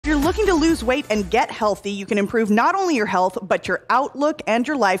looking to lose weight and get healthy, you can improve not only your health, but your outlook and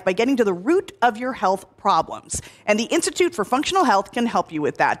your life by getting to the root of your health problems. And the Institute for Functional Health can help you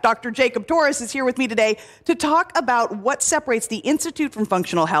with that. Dr. Jacob Torres is here with me today to talk about what separates the Institute for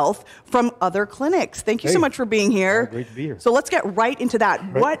Functional Health from other clinics. Thank you so much for being here. Great to be here. So let's get right into that.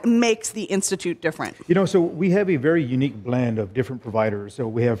 Right. What makes the Institute different? So we have a very unique blend of different providers. So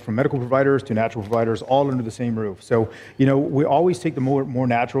we have from medical providers to natural providers all under the same roof. So, we always take the more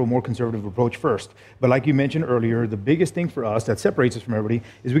natural, more conservative approach first. But like you mentioned earlier, the biggest thing for us that separates us from everybody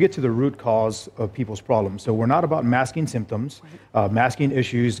is we get to the root cause of people's problems. So we're not about masking symptoms, masking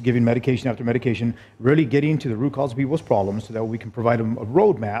issues, giving medication after medication, really getting to the root cause of people's problems so that we can provide them a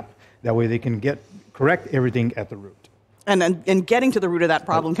roadmap. That way they can correct everything at the root. And getting to the root of that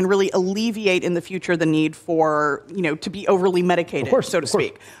problem can really alleviate in the future the need for, to be overly medicated, so to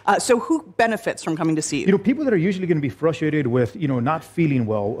speak. So who benefits from coming to see you? People that are usually going to be frustrated with, not feeling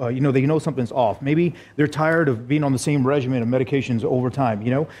well, they know something's off. Maybe they're tired of being on the same regimen of medications over time.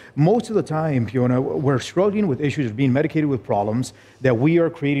 Most of the time, Fiona, we're struggling with issues of being medicated with problems that we are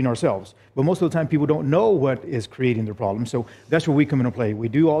creating ourselves. But most of the time, people don't know what is creating their problems. So that's where we come into play. We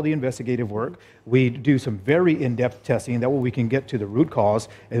do all the investigative work. We do some very in-depth testing. That way we can get to the root cause,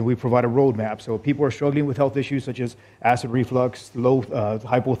 and we provide a roadmap. So if people are struggling with health issues such as acid reflux, low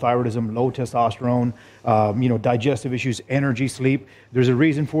hypothyroidism, low testosterone, digestive issues, energy, sleep, there's a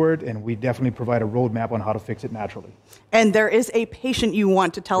reason for it, and we definitely provide a roadmap on how to fix it naturally. And there is a patient you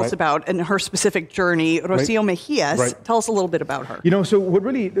want to tell us about and her specific journey, Rocio Mejias. Right. Tell us a little bit about her. So what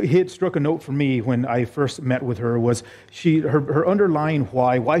really struck a note for me when I first met with her was her underlying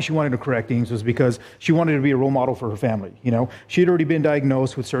why she wanted to correct things was because she wanted to be a role model for her family. She had already been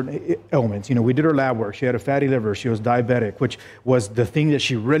diagnosed with certain ailments. We did her lab work. She had a fatty liver. She was diabetic, which was the thing that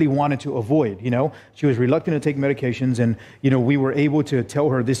she really wanted to avoid. She was reluctant to take medications, and we were able to tell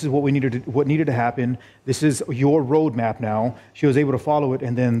her this is what needed to happen. This is your roadmap now. She was able to follow it,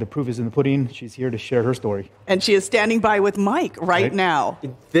 and then the proof is in the pudding. She's here to share her story. And she is standing by with Mike right now.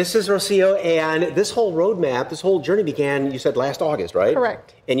 This is Rocio, and this whole roadmap, this whole journey began, you said, last August, right?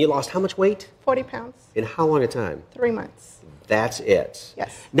 Correct. And you lost how much weight? 40 pounds. In how long a time? 3 months. That's it?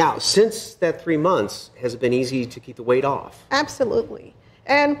 Yes. Now, since that 3 months, has it been easy to keep the weight off? Absolutely.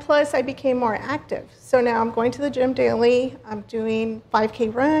 And plus, I became more active. So now I'm going to the gym daily. I'm doing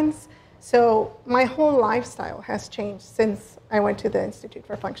 5K runs. So my whole lifestyle has changed since I went to the Institute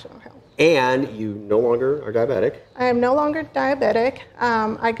for Functional Health. And you no longer are diabetic. I am no longer diabetic.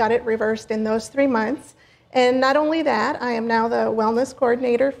 I got it reversed in those 3 months. And not only that, I am now the wellness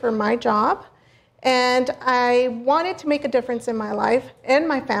coordinator for my job. And I wanted to make a difference in my life and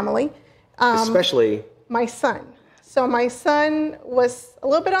my family. Especially? My son. So my son was a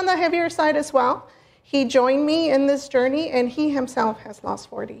little bit on the heavier side as well. He joined me in this journey, and he himself has lost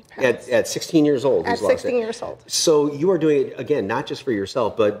 40 pounds. At 16 years old, he's lost 16 years old. So you are doing it, again, not just for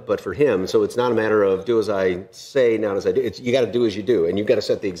yourself, but for him. So it's not a matter of do as I say, not as I do. You got to do as you do, and you've got to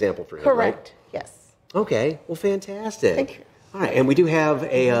set the example for him, Correct, right? Yes. Okay, well, fantastic. Thank you. All right, and we do have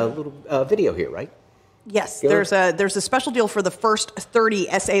a little video here, right? Yes, there's a special deal for the first 30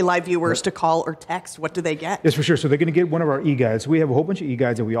 SA Live viewers to call or text. What do they get? Yes, for sure. So they're going to get one of our e-guides. We have a whole bunch of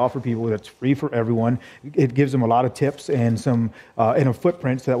e-guides that we offer people that's free for everyone. It gives them a lot of tips and some and a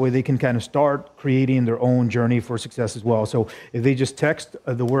footprint, so that way they can kind of start creating their own journey for success as well. So if they just text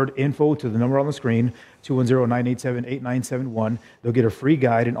the word info to the number on the screen, 210-987-8971, they'll get a free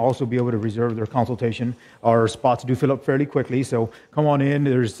guide and also be able to reserve their consultation. Our spots do fill up fairly quickly, so come on in.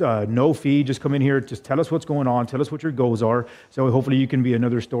 There's no fee. Just come in here. Just tell us what's going on. Tell us what your goals are. So hopefully you can be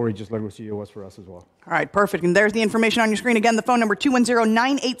another story just like Rocio was for us as well. All right, perfect. And there's the information on your screen. Again, the phone number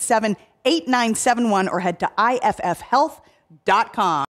 210-987-8971, or head to iffhealth.com.